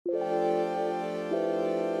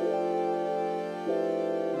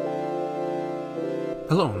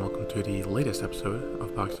Hello and welcome to the latest episode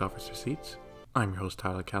of Box Office Receipts. I'm your host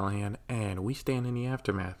Tyler Callahan, and we stand in the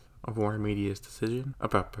aftermath of Warner Media's decision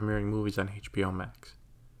about premiering movies on HBO Max.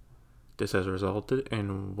 This has resulted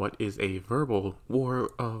in what is a verbal war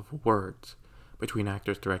of words between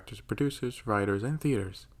actors, directors, producers, writers, and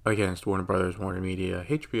theaters against Warner Brothers, Warner Media,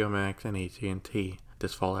 HBO Max, and AT&T.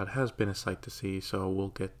 This fallout has been a sight to see, so we'll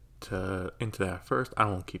get into that first. I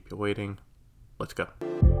won't keep you waiting. Let's go.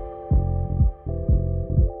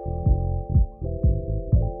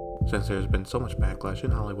 Since there's been so much backlash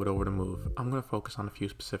in Hollywood over the move, I'm going to focus on a few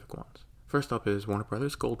specific ones. First up is Warner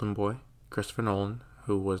Brothers' golden boy, Christopher Nolan,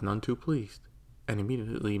 who was none too pleased, and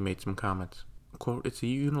immediately made some comments. Quote, "It's a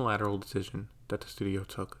unilateral decision that the studio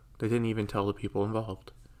took. They didn't even tell the people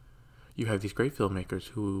involved. You have these great filmmakers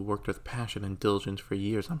who worked with passion and diligence for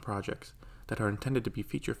years on projects that are intended to be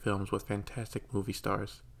feature films with fantastic movie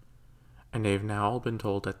stars. And they've now all been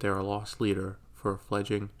told that they're a lost leader for a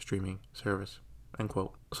fledgling streaming service." End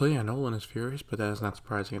quote. So yeah, Nolan is furious, but that is not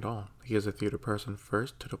surprising at all. He is a theater person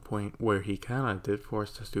first, to the point where he kinda did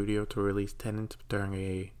force the studio to release Tenet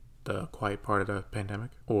during the quiet part of the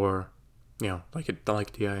pandemic, or like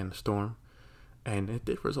The Eye in the Storm, and it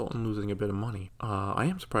did result in losing a bit of money. I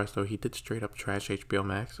am surprised though, he did straight up trash HBO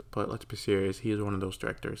Max, but let's be serious, he is one of those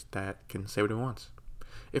directors that can say what he wants.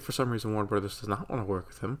 If for some reason Warner Brothers does not want to work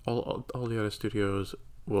with him, all the other studios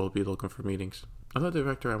will be looking for meetings. Another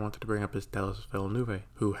director I wanted to bring up is Denis Villeneuve,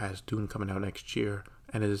 who has Dune coming out next year,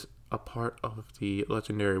 and is a part of the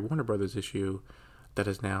legendary Warner Brothers issue that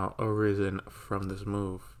has now arisen from this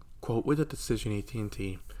move. Quote, "With the decision,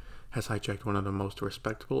 AT&T has hijacked one of the most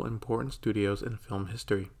respectable and important studios in film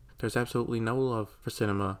history. There's absolutely no love for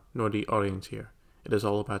cinema nor the audience here. It is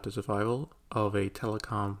all about the survival of a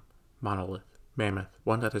telecom mammoth,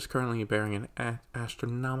 one that is currently bearing an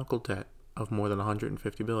astronomical debt of more than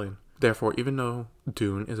 $150 billion. Therefore, even though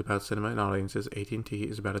Dune is about cinema and audiences, AT&T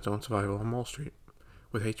is about its own survival on Wall Street.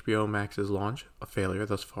 With HBO Max's launch, a failure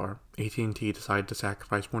thus far, AT&T decided to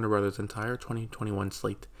sacrifice Warner Brothers' entire 2021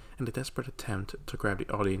 slate in a desperate attempt to grab the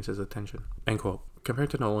audience's attention." End quote. Compared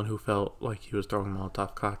to Nolan, who felt like he was throwing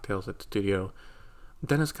Molotov cocktails at the studio,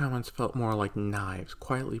 Dennis' comments felt more like knives,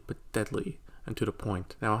 quietly but deadly, and to the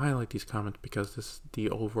point. Now, I highlight these comments because this is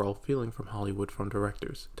the overall feeling from Hollywood, from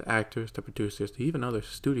directors, to actors, to producers, to even other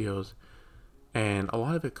studios, and a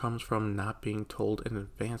lot of it comes from not being told in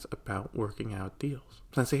advance about working out deals.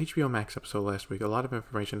 Since the HBO Max episode last week, a lot of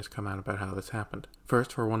information has come out about how this happened.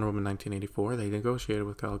 First, for Wonder Woman 1984, they negotiated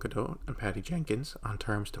with Gal Gadot and Patty Jenkins on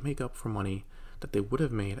terms to make up for money that they would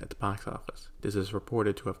have made at the box office. This is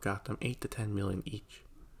reported to have got them $8 to $10 million each.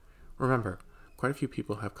 Remember, quite a few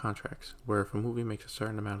people have contracts where if a movie makes a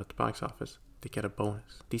certain amount at the box office, they get a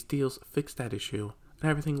bonus. These deals fixed that issue, and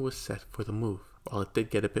everything was set for the move. While it did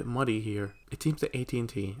get a bit muddy here, it seems that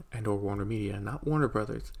AT&T and or Warner Media, not Warner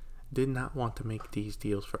Brothers, did not want to make these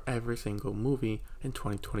deals for every single movie in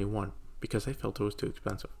 2021 because they felt it was too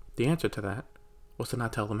expensive. The answer to that was to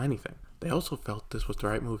not tell them anything. They also felt this was the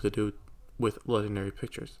right move to do with Legendary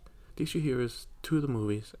Pictures. The issue here is two of the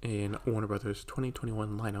movies in Warner Brothers'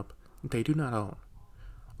 2021 lineup they do not own.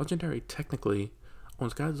 Legendary technically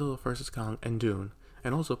owns Godzilla vs. Kong and Dune,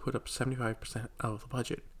 and also put up 75% of the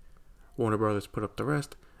budget. Warner Brothers put up the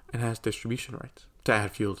rest and has distribution rights. To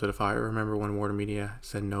add fuel to the fire, remember when Warner Media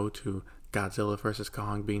said no to Godzilla vs.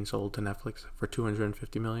 Kong being sold to Netflix for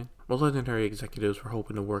 $250 million? Well, Legendary executives were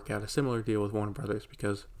hoping to work out a similar deal with Warner Brothers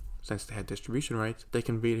because, since they had distribution rights, they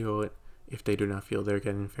can veto it if they do not feel they're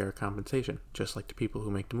getting fair compensation. Just like the people who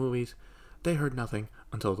make the movies, they heard nothing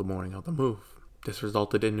until the morning of the move. This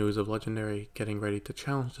resulted in news of Legendary getting ready to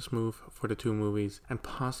challenge this move for the two movies and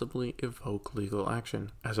possibly evoke legal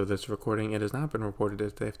action. As of this recording, it has not been reported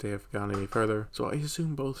as if they have gone any further, so I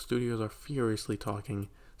assume both studios are furiously talking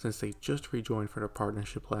since they just rejoined for their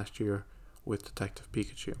partnership last year with Detective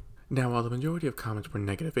Pikachu. Now, while the majority of comments were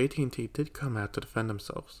negative, AT&T did come out to defend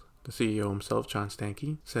themselves. The CEO himself, John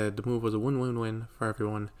Stankey, said the move was a win-win-win for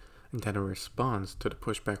everyone, and then in response to the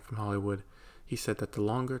pushback from Hollywood, he said that the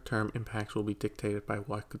longer-term impacts will be dictated by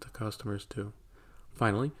what the customers do.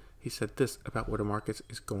 Finally, he said this about where the market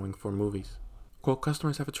is going for movies. Quote,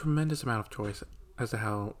 "Customers have a tremendous amount of choice as to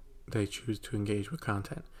how they choose to engage with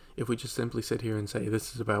content. If we just simply sit here and say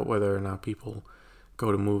this is about whether or not people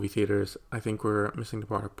go to movie theaters, I think we're missing the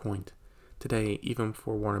broader point. Today, even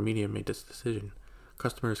before Warner Media made this decision,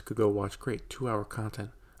 customers could go watch great 2-hour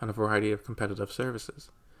content on a variety of competitive services,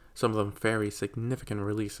 some of them very significant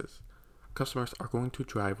releases. Customers are going to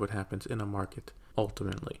drive what happens in a market,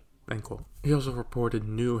 ultimately." End quote. He also reported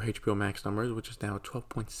new HBO Max numbers, which is now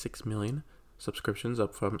 12.6 million, subscriptions,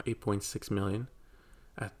 up from 8.6 million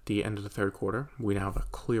at the end of the third quarter. We now have a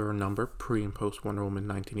clearer number pre and post Wonder Woman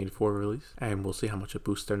 1984 release, and we'll see how much it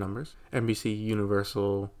boosts their numbers. NBC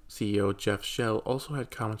Universal CEO Jeff Shell also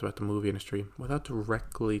had comments about the movie industry without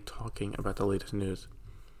directly talking about the latest news,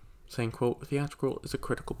 saying, quote, "Theatrical is a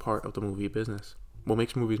critical part of the movie business. What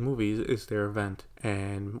makes movies is their event,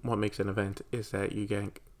 and what makes an event is that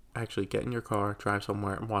you actually get in your car, drive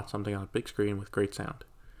somewhere, and watch something on a big screen with great sound,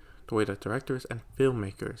 the way that directors and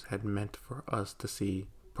filmmakers had meant for us to see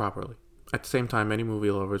properly." At the same time, many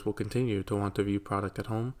movie lovers will continue to want to view product at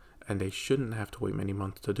home, and they shouldn't have to wait many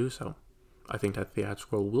months to do so. I think that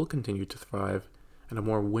theatrical will continue to thrive, and the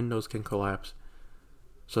more windows can collapse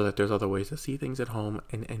so that there's other ways to see things at home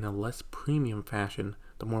and in a less premium fashion,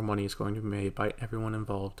 the more money is going to be made by everyone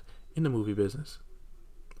involved in the movie business.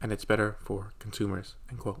 And it's better for consumers,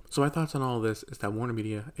 end quote. So my thoughts on all of this is that Warner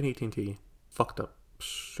Media and AT&T fucked up,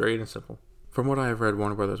 straight and simple. From what I have read,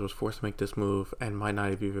 Warner Brothers was forced to make this move and might not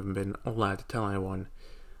have even been allowed to tell anyone,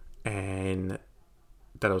 and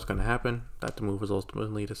that it was going to happen, that the move was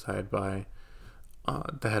ultimately decided by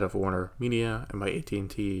the head of Warner Media and by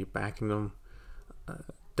AT&T backing them.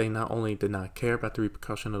 They not only did not care about the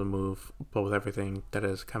repercussion of the move, but with everything that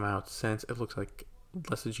has come out since, it looks like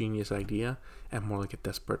less a genius idea and more like a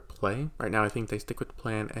desperate play. Right now, I think they stick with the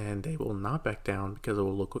plan and they will not back down, because it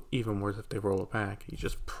will look even worse if they roll it back. You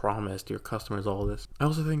just promised your customers all this. I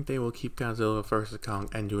also think they will keep Godzilla vs. Kong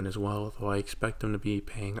and Dune as well, though I expect them to be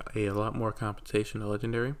paying a lot more compensation to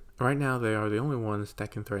Legendary. Right now, they are the only ones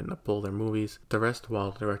that can threaten to pull their movies. The rest,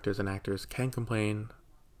 while directors and actors can complain,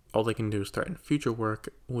 all they can do is threaten future work,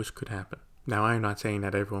 which could happen. Now, I am not saying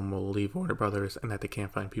that everyone will leave Warner Brothers and that they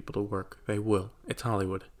can't find people to work. They will. It's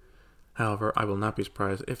Hollywood. However, I will not be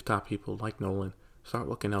surprised if top people like Nolan start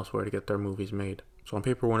looking elsewhere to get their movies made. So on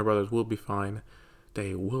paper, Warner Brothers will be fine.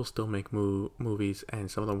 They will still make movies,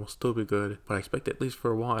 and some of them will still be good. But I expect at least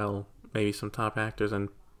for a while, maybe some top actors and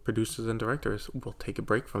producers and directors will take a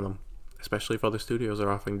break from them. Especially if other studios are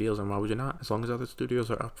offering deals, and why would you not? As long as other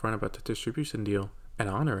studios are upfront about the distribution deal and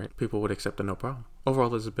honor it, people would accept it no problem. Overall,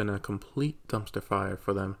 this has been a complete dumpster fire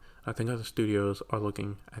for them. I think other studios are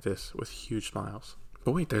looking at this with huge smiles.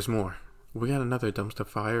 But wait, there's more. We got another dumpster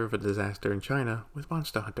fire of a disaster in China with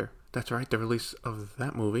Monster Hunter. That's right, the release of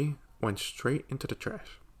that movie went straight into the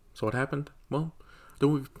trash. So what happened? Well, the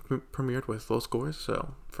movie premiered with low scores,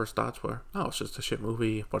 so first thoughts were, oh, it's just a shit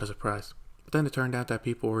movie, what a surprise. But then it turned out that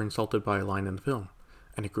people were insulted by a line in the film,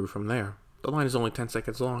 and it grew from there. The line is only 10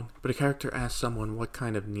 seconds long, but a character asks someone what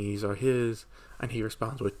kind of knees are his, and he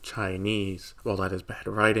responds with Chinese. While that is bad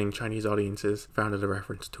writing, Chinese audiences found it a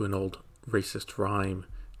reference to an old racist rhyme,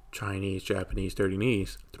 Chinese, Japanese, dirty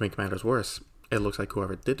knees. To make matters worse, it looks like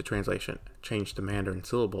whoever did the translation changed the Mandarin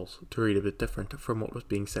syllables to read a bit different from what was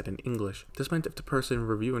being said in English. This meant if the person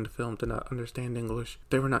reviewing the film did not understand English,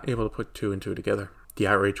 they were not able to put two and two together. The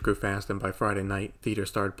outrage grew fast, and by Friday night, theaters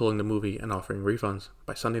started pulling the movie and offering refunds.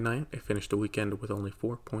 By Sunday night, it finished the weekend with only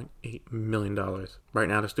 $4.8 million. Right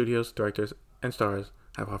now, the studios, directors, and stars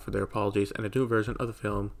have offered their apologies, and a new version of the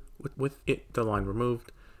film, with the line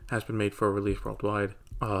removed, has been made for a release worldwide,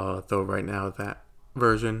 though right now that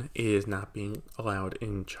version is not being allowed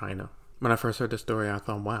in China. When I first heard the story, I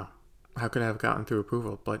thought, wow, how could I have gotten through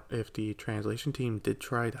approval? But if the translation team did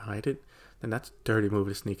try to hide it, then that's a dirty move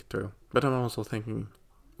to sneak it through. But I'm also thinking,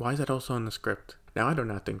 why is that also in the script? Now, I do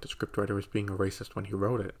not think the scriptwriter was being a racist when he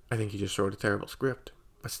wrote it. I think he just wrote a terrible script.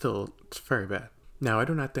 But still, it's very bad. Now, I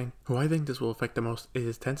do not think, who I think this will affect the most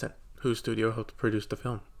is Tencent, whose studio helped produce the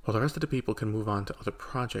film. While the rest of the people can move on to other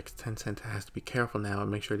projects, Tencent has to be careful now and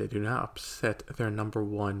make sure they do not upset their number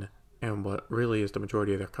one and what really is the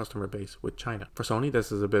majority of their customer base with China. For Sony,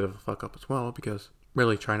 this is a bit of a fuck up as well, because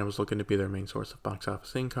really China was looking to be their main source of box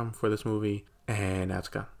office income for this movie, and that's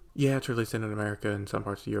gone. Yeah, it's released in America and some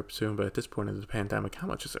parts of Europe soon, but at this point in the pandemic, how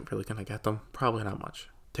much is it really going to get them? Probably not much.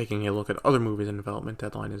 Taking a look at other movies in development,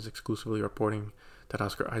 Deadline is exclusively reporting that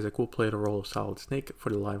Oscar Isaac will play the role of Solid Snake for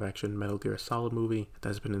the live-action Metal Gear Solid movie that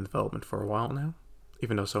has been in development for a while now.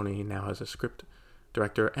 Even though Sony now has a script,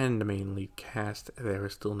 director, and the main lead cast, there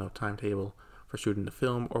is still no timetable for shooting the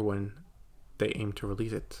film or when they aim to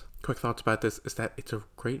release it. Quick thoughts about this is that it's a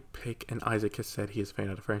great pick, and Isaac has said he is a fan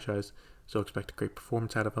of the franchise, so expect a great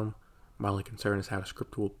performance out of him. My only concern is how the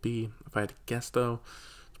script will be. If I had to guess though,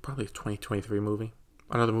 it's probably a 2023 movie.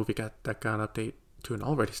 Another movie that got an update to an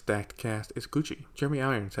already stacked cast is Gucci. Jeremy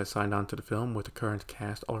Irons has signed on to the film, with the current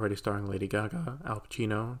cast already starring Lady Gaga, Al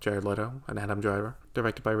Pacino, Jared Leto, and Adam Driver.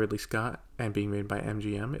 Directed by Ridley Scott and being made by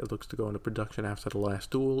MGM, it looks to go into production after The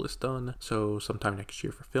Last Duel is done, so sometime next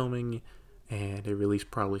year for filming, and a release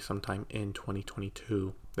probably sometime in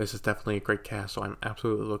 2022. This is definitely a great cast, so I'm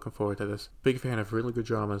absolutely looking forward to this. Big fan of really good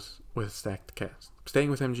dramas with a stacked cast. Staying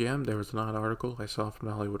with MGM, there was an odd article I saw from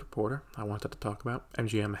the Hollywood Reporter I wanted to talk about.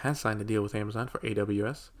 MGM has signed a deal with Amazon for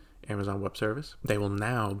AWS, Amazon Web Service. They will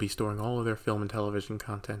now be storing all of their film and television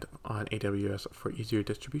content on AWS for easier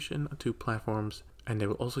distribution to platforms, and they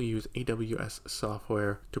will also use AWS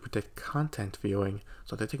software to predict content viewing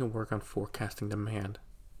so that they can work on forecasting demand.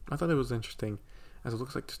 I thought it was interesting, as it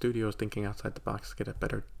looks like the studio is thinking outside the box to get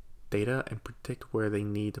better data and predict where they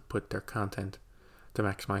need to put their content to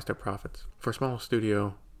maximize their profits. For a small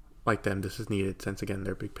studio like them, this is needed since, again,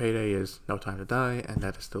 their big payday is No Time to Die, and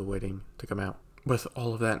that is still waiting to come out. With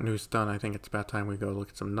all of that news done, I think it's about time we go look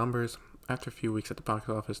at some numbers. After a few weeks at the box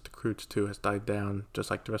office, The Croods 2 has died down,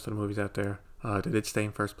 just like the rest of the movies out there. They did stay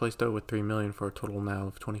in first place, though, with $3 million for a total now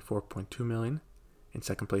of $24.2 million. In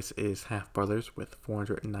second place is Half Brothers with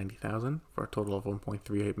 $490,000 for a total of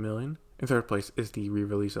 $1.38 million. In third place is the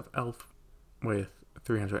re-release of Elf with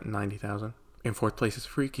 $390,000. In fourth place is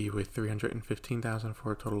Freaky with $315,000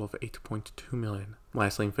 for a total of $8.2 million.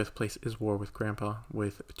 Lastly, in fifth place is War with Grandpa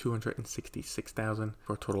with $266,000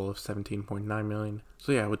 for a total of $17.9 million.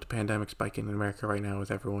 So yeah, with the pandemic spiking in America right now,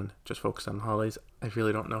 with everyone just focused on the holidays, I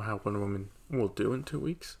really don't know how Wonder Woman will do in 2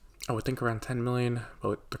 weeks. I would think around $10 million,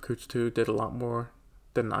 but The Croods 2 did a lot more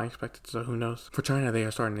than I expected, so who knows. For China, they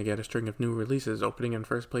are starting to get a string of new releases. Opening in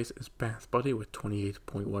first place is Bath Buddy with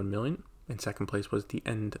 $28.1 million. In second place was The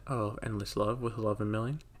End of Endless Love with $11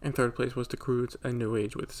 million. In third place was The Croods: A New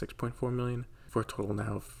Age with $6.4 million, for a total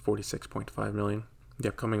now of $46.5 million. The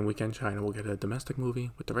upcoming weekend, China will get a domestic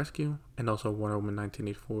movie with The Rescue and also Wonder Woman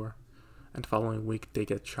 1984. And the following week, they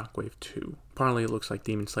get Shockwave 2. Apparently, it looks like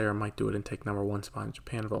Demon Slayer might do it and take number 1 spot in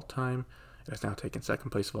Japan of all time. It has now taken second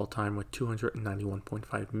place of all time with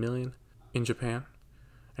 $291.5 million in Japan.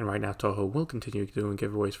 And right now, Toho will continue doing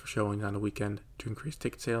giveaways for showings on the weekend to increase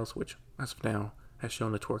ticket sales, which, as of now, has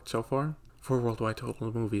shown its work so far. For a worldwide total,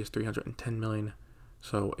 the movie is $310 million,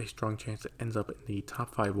 so a strong chance it ends up in the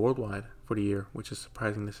top 5 worldwide for the year, which is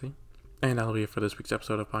surprising to see. And that'll be it for this week's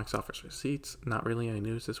episode of Box Office Receipts. Not really any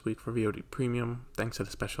news this week for VOD Premium, thanks to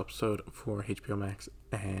the special episode for HBO Max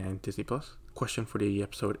and Disney+. Question for the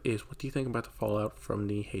episode is, what do you think about the fallout from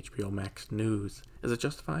the HBO Max news? Is it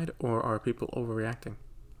justified, or are people overreacting?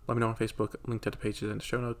 Let me know on Facebook, link to the pages in the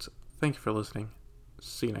show notes. Thank you for listening.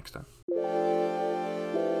 See you next time.